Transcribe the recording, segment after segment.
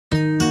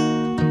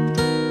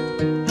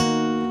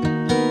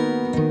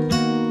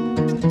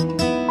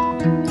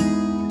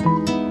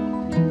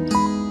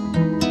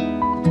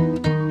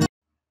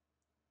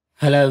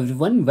Hello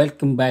everyone,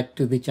 welcome back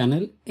to the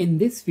channel. In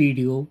this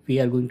video,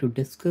 we are going to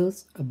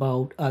discuss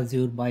about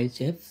Azure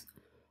Biceps.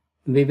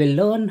 We will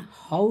learn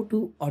how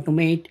to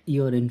automate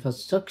your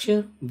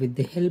infrastructure with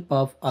the help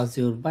of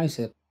Azure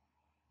Bicep.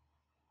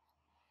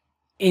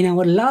 In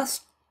our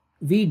last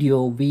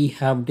video, we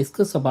have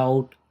discussed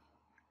about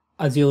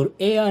Azure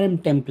ARM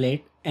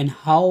template and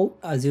how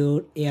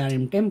Azure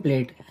ARM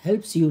template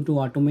helps you to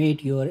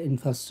automate your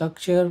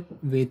infrastructure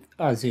with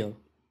Azure.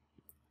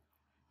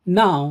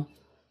 Now,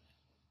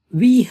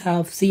 we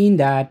have seen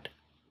that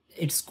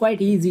it's quite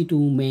easy to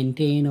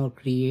maintain or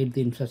create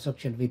the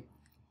infrastructure with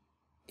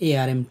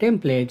ARM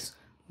templates,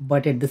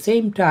 but at the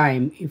same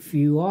time, if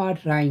you are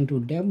trying to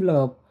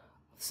develop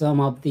some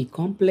of the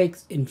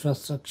complex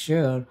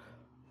infrastructure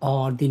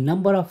or the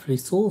number of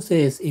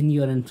resources in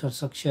your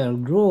infrastructure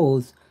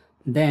grows,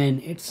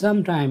 then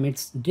sometimes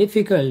it's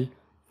difficult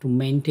to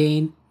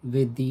maintain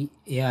with the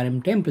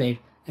ARM template.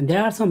 And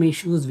there are some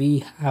issues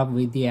we have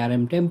with the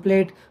ARM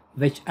template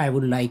which I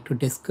would like to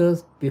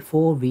discuss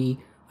before we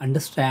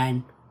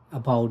understand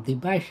about the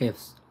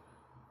biceps.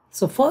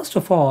 So first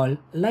of all,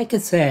 like I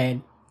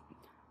said,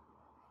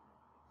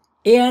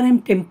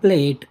 ARM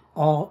template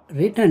are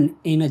written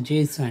in a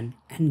JSON,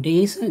 and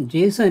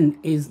JSON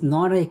is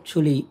not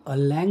actually a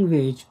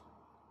language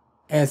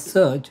as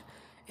such.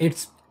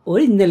 It's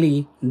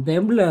originally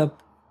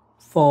developed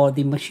for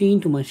the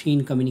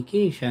machine-to-machine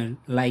communication,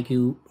 like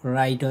you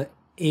write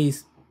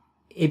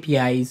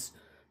APIs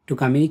to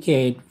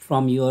communicate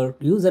from your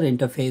user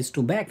interface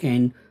to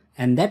backend,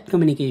 and that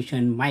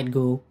communication might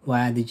go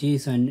via the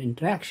JSON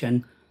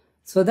interaction.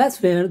 So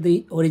that's where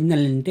the original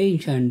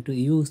intention to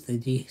use the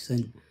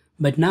JSON.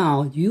 But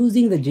now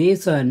using the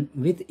JSON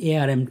with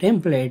ARM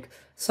template,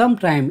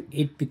 sometimes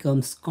it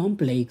becomes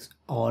complex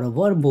or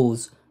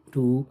verbose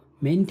to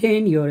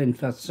maintain your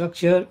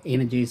infrastructure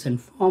in a JSON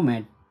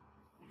format.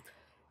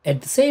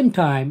 At the same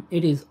time,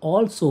 it is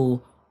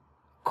also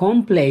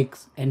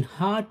complex and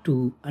hard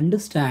to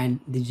understand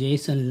the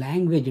JSON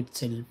language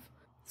itself.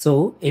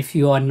 So if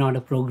you are not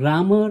a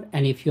programmer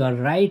and if you are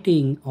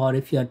writing or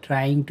if you are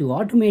trying to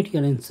automate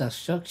your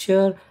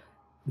infrastructure,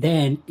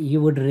 then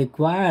you would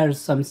require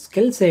some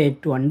skill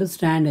set to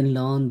understand and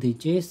learn the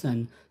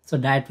JSON. So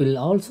that will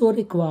also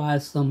require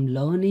some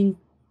learning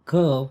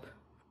curve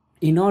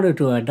in order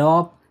to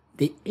adopt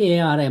the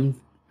ARM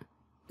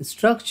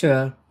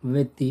structure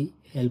with the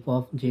help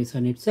of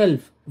JSON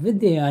itself.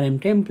 With the ARM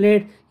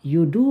template,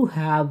 you do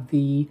have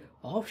the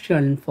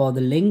option for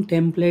the link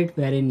template,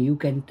 wherein you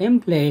can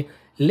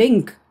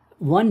link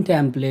one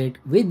template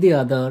with the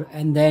other,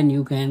 and then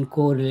you can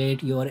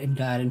correlate your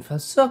entire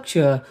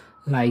infrastructure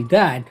like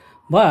that.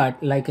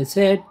 But like I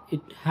said,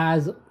 it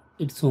has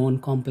its own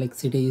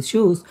complexity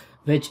issues,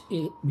 which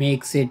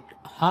makes it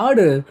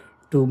harder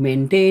to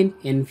maintain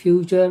in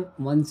future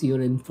once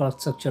your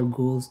infrastructure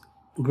grows.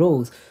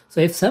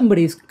 So if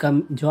somebody is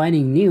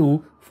joining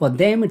new, for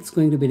them it's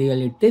going to be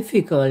really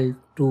difficult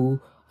to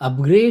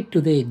upgrade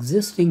to the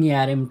existing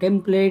ARM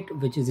template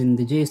which is in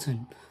the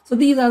JSON. So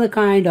these are the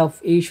kind of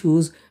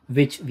issues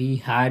which we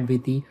had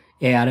with the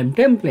ARM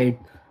template.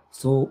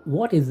 So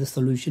what is the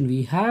solution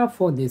we have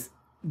for these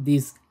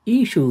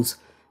issues?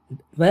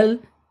 Well,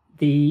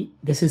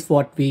 this is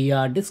what we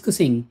are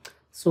discussing.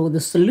 So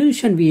the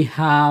solution we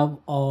have,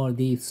 or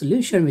the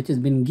solution which has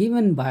been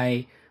given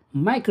by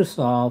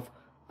Microsoft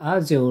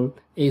Azure,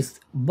 is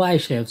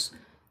Biceps.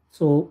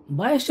 So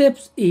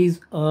Biceps is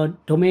a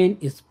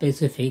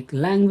domain-specific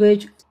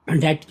language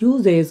that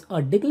uses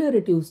a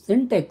declarative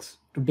syntax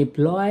to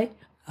deploy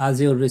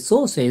Azure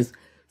resources.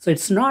 So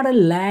it's not a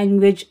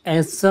language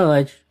as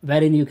such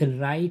wherein you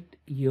can write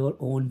your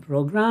own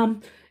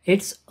program.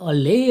 It's a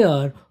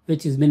layer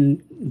which has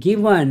been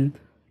given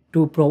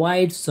to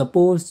provide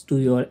support to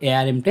your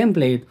ARM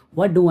template.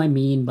 What do I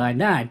mean by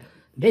that?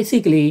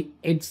 Basically,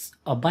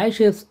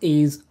 Biceps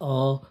is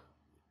a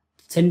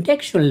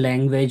syntaxal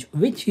language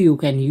which you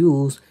can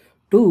use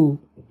to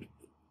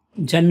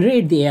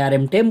generate the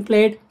ARM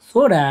template,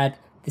 so that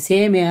the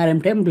same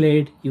ARM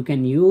template you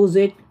can use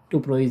it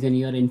to provision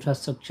your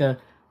infrastructure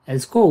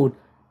as code.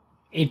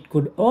 It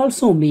could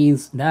also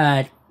means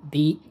that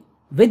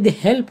with the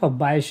help of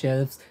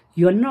Biceps,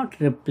 you are not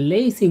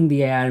replacing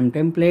the ARM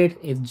template,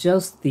 it's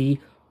just the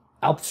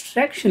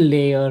abstraction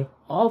layer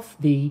of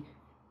the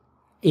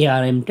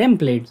ARM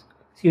templates.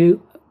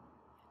 So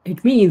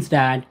it means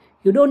that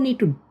you don't need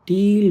to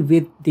deal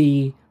with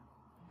the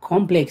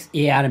complex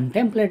ARM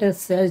template as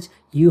such.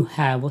 You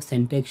have a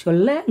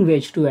syntaxal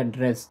language to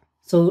address.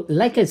 So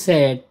like I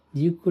said,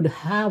 you could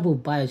have a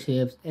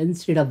Biceps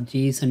instead of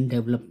JSON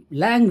developed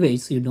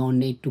language. So you don't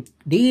need to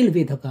deal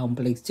with a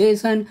complex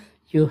JSON.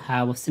 You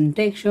have a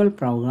syntaxal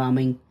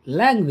programming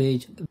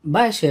language,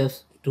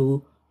 Biceps,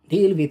 to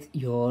deal with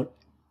your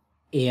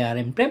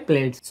ARM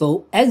templates.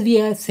 So as we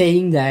are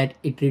saying that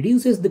it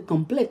reduces the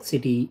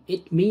complexity,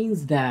 it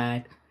means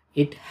that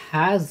it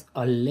has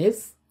a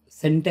less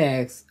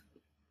syntax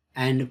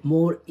and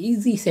more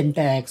easy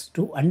syntax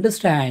to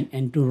understand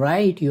and to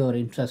write your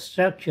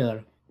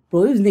infrastructure.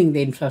 provisioning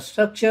the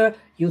infrastructure,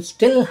 you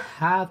still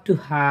have to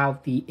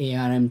have the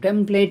ARM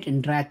template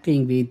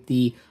interacting with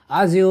the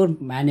Azure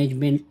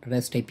Management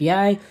REST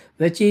API,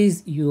 which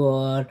is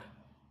your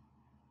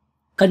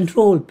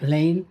control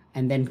plane,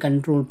 and then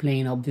control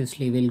plane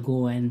obviously will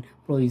go and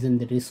provision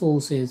the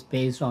resources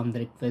based on the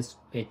request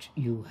which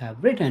you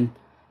have written.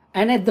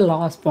 And at the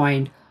last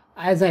point,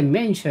 as I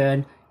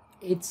mentioned,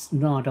 it's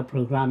not a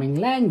programming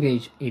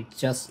language, it's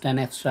just an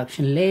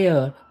abstraction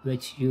layer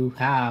which you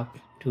have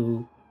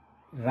to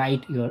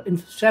write your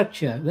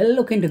infrastructure. We'll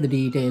look into the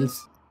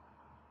details.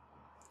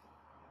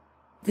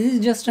 This is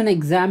just an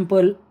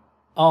example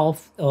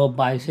of a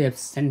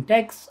biceps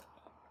syntax,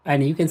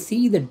 and you can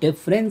see the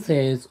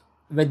differences.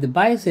 With the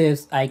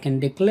biceps, I can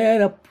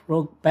declare a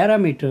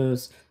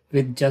parameters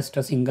with just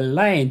a single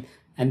line,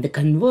 and the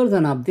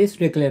conversion of this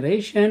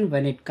declaration,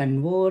 when it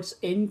converts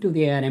into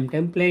the ARM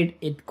template,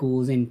 it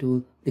goes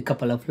into the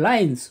couple of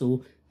lines.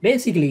 So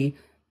basically,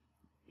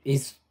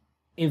 is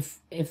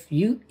if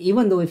you,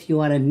 even though if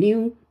you are a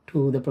new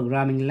to the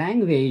programming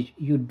language,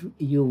 you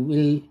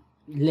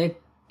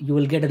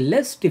will get a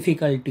less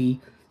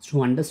difficulty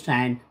to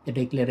understand the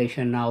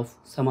declaration of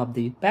some of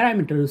the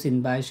parameters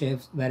in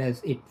biceps,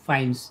 whereas it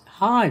finds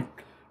hard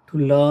to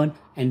learn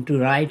and to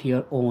write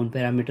your own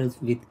parameters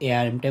with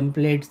ARM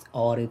templates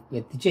or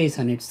with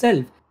JSON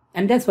itself.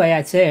 And that's why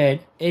I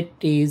said it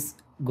is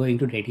going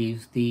to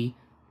reduce the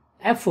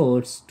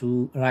efforts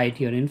to write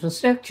your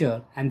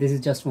infrastructure. And this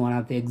is just one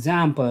of the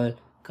example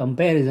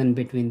comparison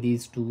between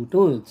these two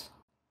tools.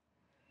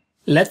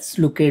 Let's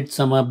look at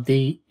some of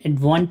the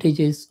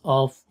advantages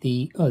of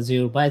the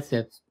Azure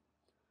Biceps.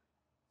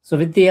 So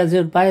with the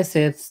Azure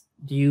Biceps,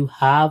 you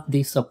have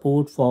the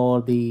support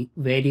for the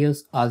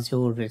various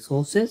Azure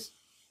resources,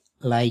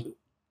 like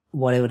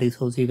whatever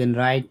resource you can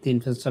write the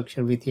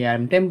infrastructure with the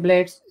ARM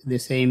templates, the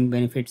same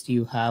benefits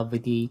you have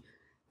with the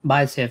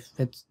Biceps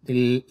with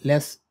the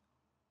less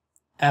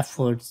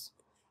efforts.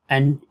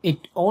 And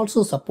it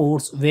also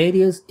supports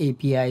various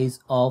APIs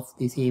of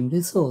the same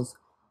resource.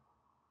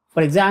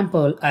 For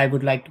example, I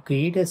would like to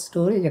create a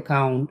storage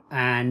account,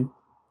 and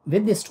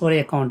with the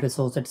storage account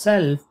resource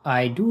itself,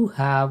 I do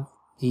have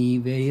the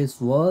various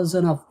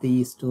version of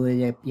the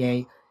storage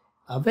API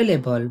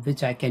available,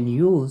 which I can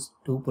use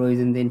to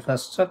provision the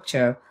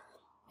infrastructure.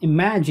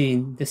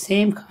 Imagine the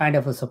same kind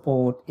of a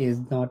support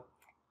is not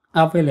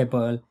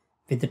available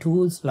with the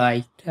tools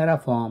like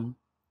Terraform.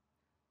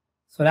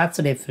 So that's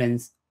the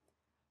difference.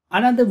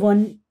 Another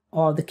one,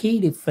 or the key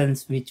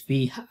difference which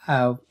we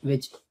have,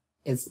 which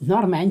is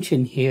not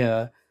mentioned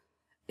here,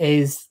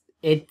 is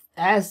it,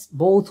 as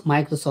both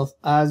Microsoft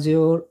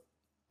Azure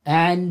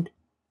and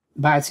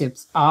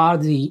Biceps are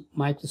the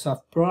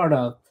Microsoft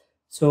product,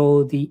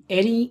 so the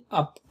any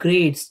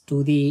upgrades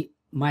to the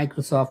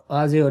Microsoft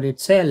Azure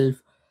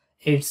itself,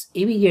 it's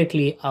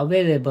immediately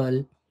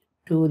available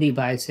to the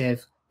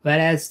Biceps,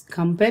 whereas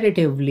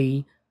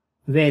comparatively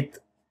with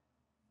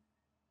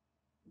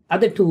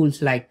other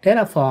tools like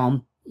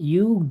Terraform,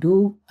 you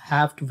do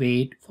have to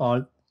wait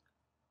for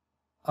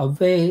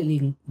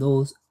availing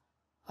those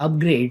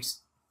upgrades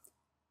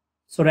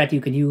so that you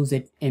can use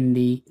it in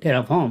the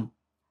Terraform.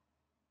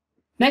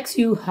 Next,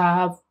 you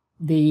have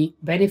the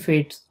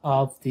benefits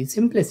of the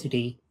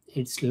simplicity.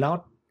 It's a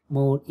lot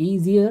more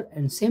easier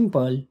and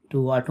simple to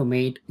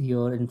automate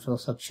your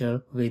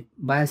infrastructure with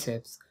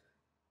Biceps.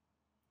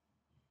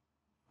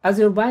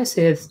 Azure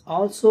Biceps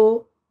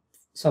also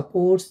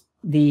supports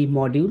the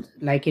modules.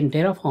 Like in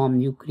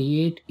Terraform, you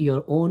create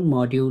your own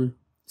module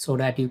so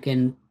that you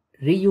can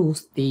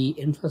reuse the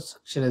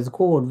infrastructure as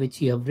code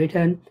which you have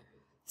written.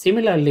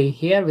 Similarly,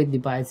 here with the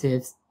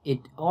Biceps, it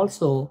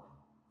also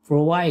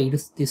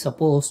provides the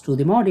support to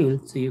the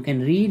module, so you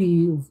can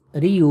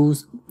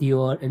reuse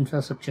your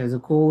infrastructure as a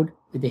code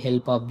with the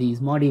help of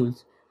these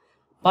modules.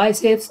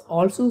 Biceps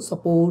also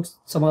supports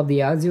some of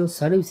the Azure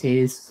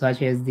services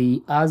such as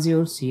the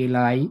Azure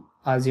CLI,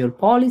 Azure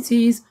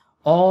policies,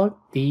 or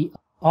the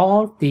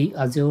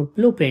Azure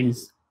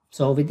blueprints.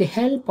 So with the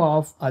help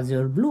of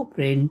Azure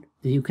Blueprint,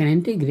 you can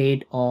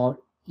integrate or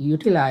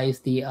utilize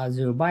the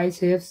Azure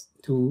Biceps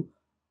to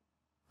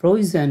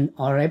provision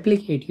or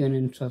replicate your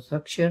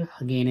infrastructure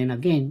again and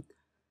again.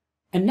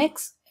 And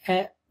next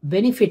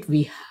benefit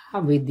we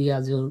have with the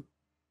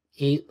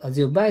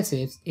Azure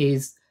Biceps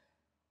is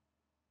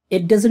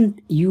it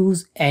doesn't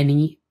use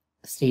any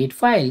state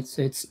file.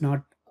 So it's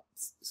not.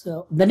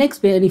 So the next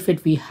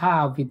benefit we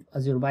have with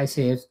Azure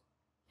Biceps,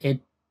 it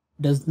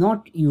does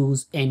not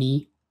use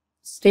any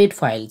state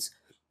files.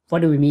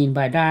 What do we mean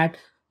by that?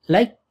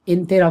 Like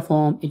in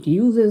Terraform, it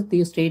uses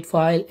the state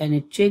file and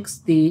it checks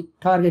the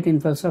target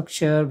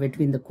infrastructure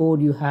between the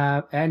code you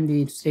have and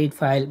the state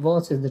file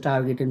versus the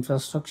target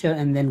infrastructure,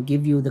 and then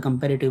give you the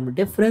comparative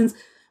difference.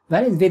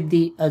 Whereas with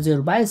the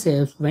Azure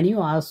Biceps, when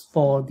you ask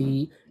for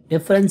the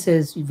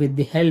differences with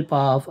the help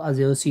of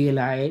Azure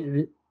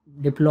CLI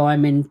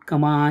deployment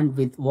command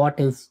with what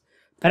if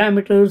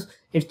parameters,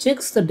 it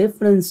checks the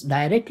difference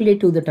directly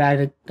to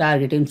the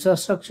target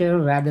infrastructure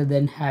rather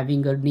than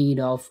having a need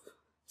of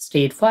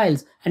state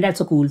files, and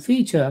that's a cool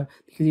feature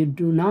because you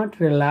do not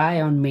rely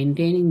on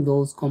maintaining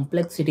those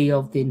complexity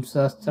of the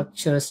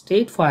infrastructure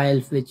state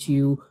files which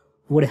you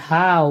would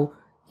have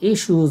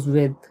issues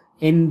with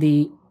in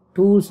the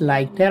tools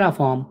like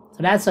Terraform.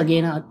 So that's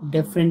again a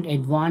different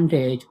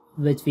advantage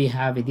which we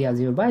have with the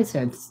Azure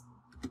Biceps.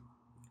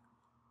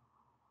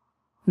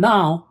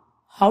 Now,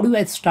 how do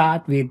I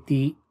start with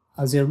the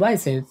Azure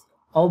Biceps?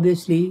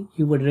 Obviously,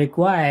 you would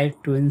require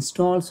to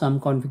install some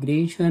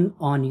configuration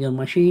on your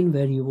machine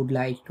where you would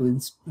like to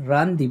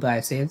run the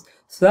biceps,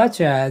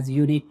 such as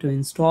you need to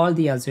install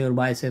the Azure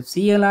Bicep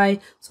CLI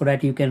so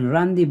that you can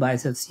run the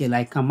Bicep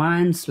CLI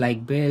commands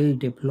like build,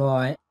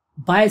 deploy.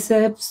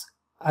 Biceps,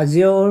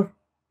 Azure,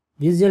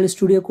 Visual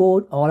Studio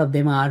Code, all of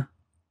them are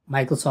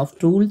Microsoft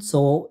tools,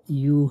 so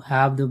you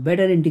have the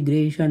better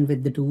integration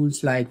with the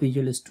tools like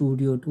Visual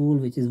Studio tool,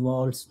 which is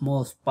world's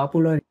most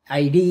popular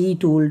IDE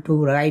tool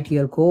to write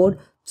your code.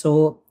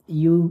 So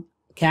you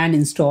can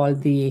install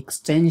the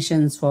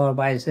extensions for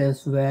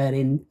biceps,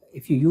 wherein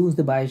if you use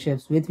the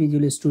biceps with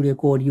Visual Studio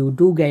Code, you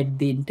do get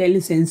the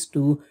IntelliSense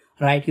to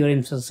write your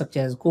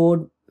infrastructure as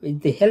code.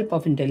 With the help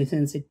of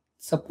IntelliSense, it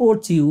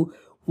supports you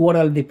what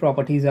are the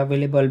properties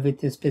available with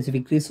the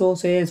specific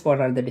resources, what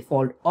are the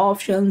default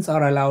options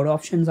or allowed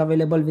options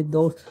available with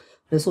those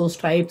resource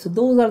types. So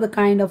those are the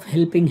kind of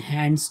helping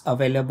hands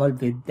available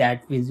with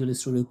that Visual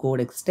Studio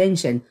Code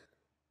extension.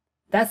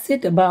 That's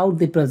it about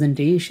the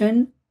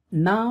presentation.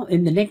 Now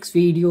in the next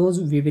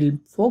videos we will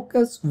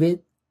focus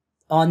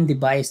on the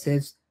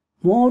biceps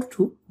more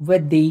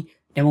with the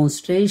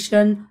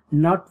demonstration,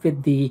 not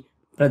with the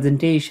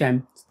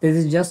presentation. This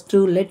is just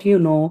to let you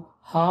know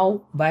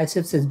how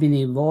biceps has been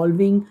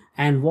evolving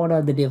and what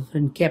are the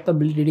different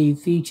capability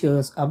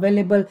features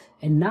available,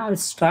 and now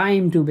it's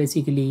time to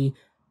basically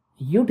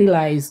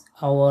utilize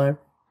our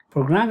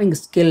programming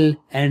skill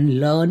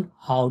and learn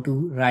how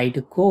to write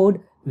a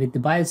code with the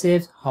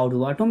biceps, how to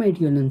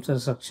automate your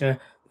infrastructure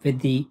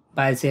with the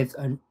biceps,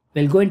 and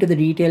we'll go into the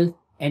detail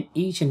in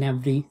each and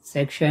every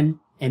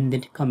section in the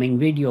coming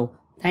video.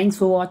 Thanks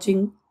for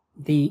watching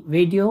the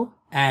video,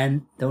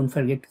 and don't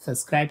forget to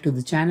subscribe to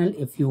the channel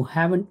if you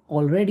haven't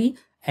already.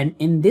 And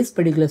in this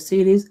particular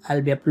series,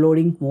 I'll be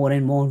uploading more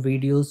and more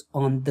videos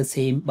on the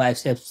same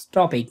biceps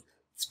topic.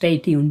 Stay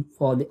tuned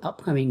for the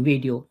upcoming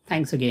video.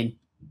 Thanks again.